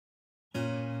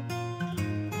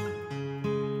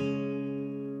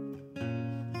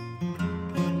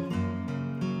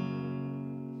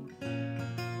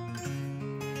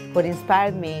What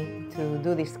inspired me to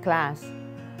do this class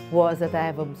was that I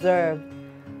have observed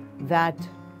that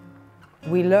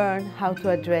we learn how to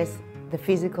address the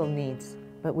physical needs,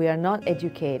 but we are not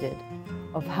educated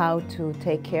of how to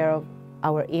take care of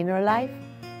our inner life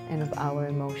and of our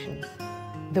emotions.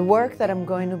 The work that I'm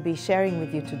going to be sharing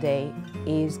with you today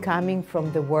is coming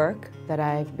from the work that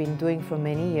I've been doing for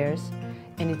many years,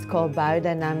 and it's called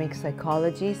Biodynamic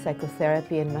Psychology,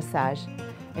 Psychotherapy and Massage,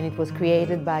 and it was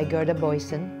created by Gerda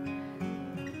Boyesen.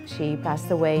 She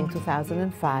passed away in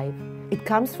 2005. It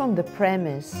comes from the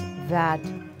premise that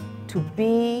to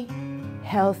be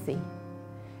healthy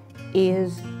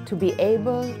is to be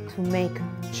able to make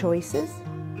choices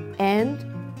and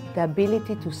the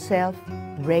ability to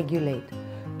self-regulate,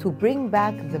 to bring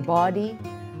back the body,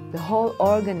 the whole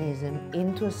organism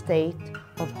into a state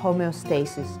of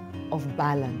homeostasis, of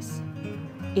balance.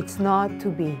 It's not to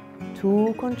be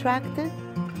too contracted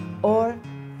or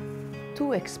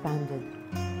too expanded.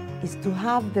 It's to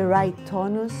have the right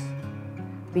tonus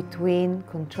between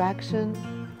contraction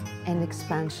and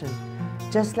expansion.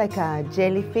 Just like a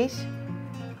jellyfish,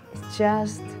 it's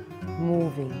just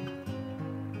moving,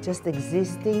 just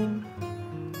existing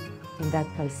in that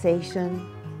pulsation,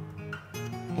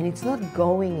 and it's not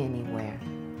going anywhere.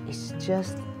 It's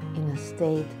just in a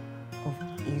state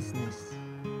of easiness,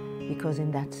 because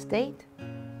in that state,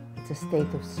 it's a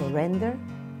state of surrender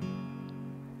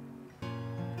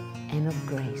and of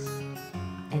grace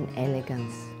and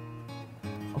elegance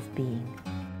of being.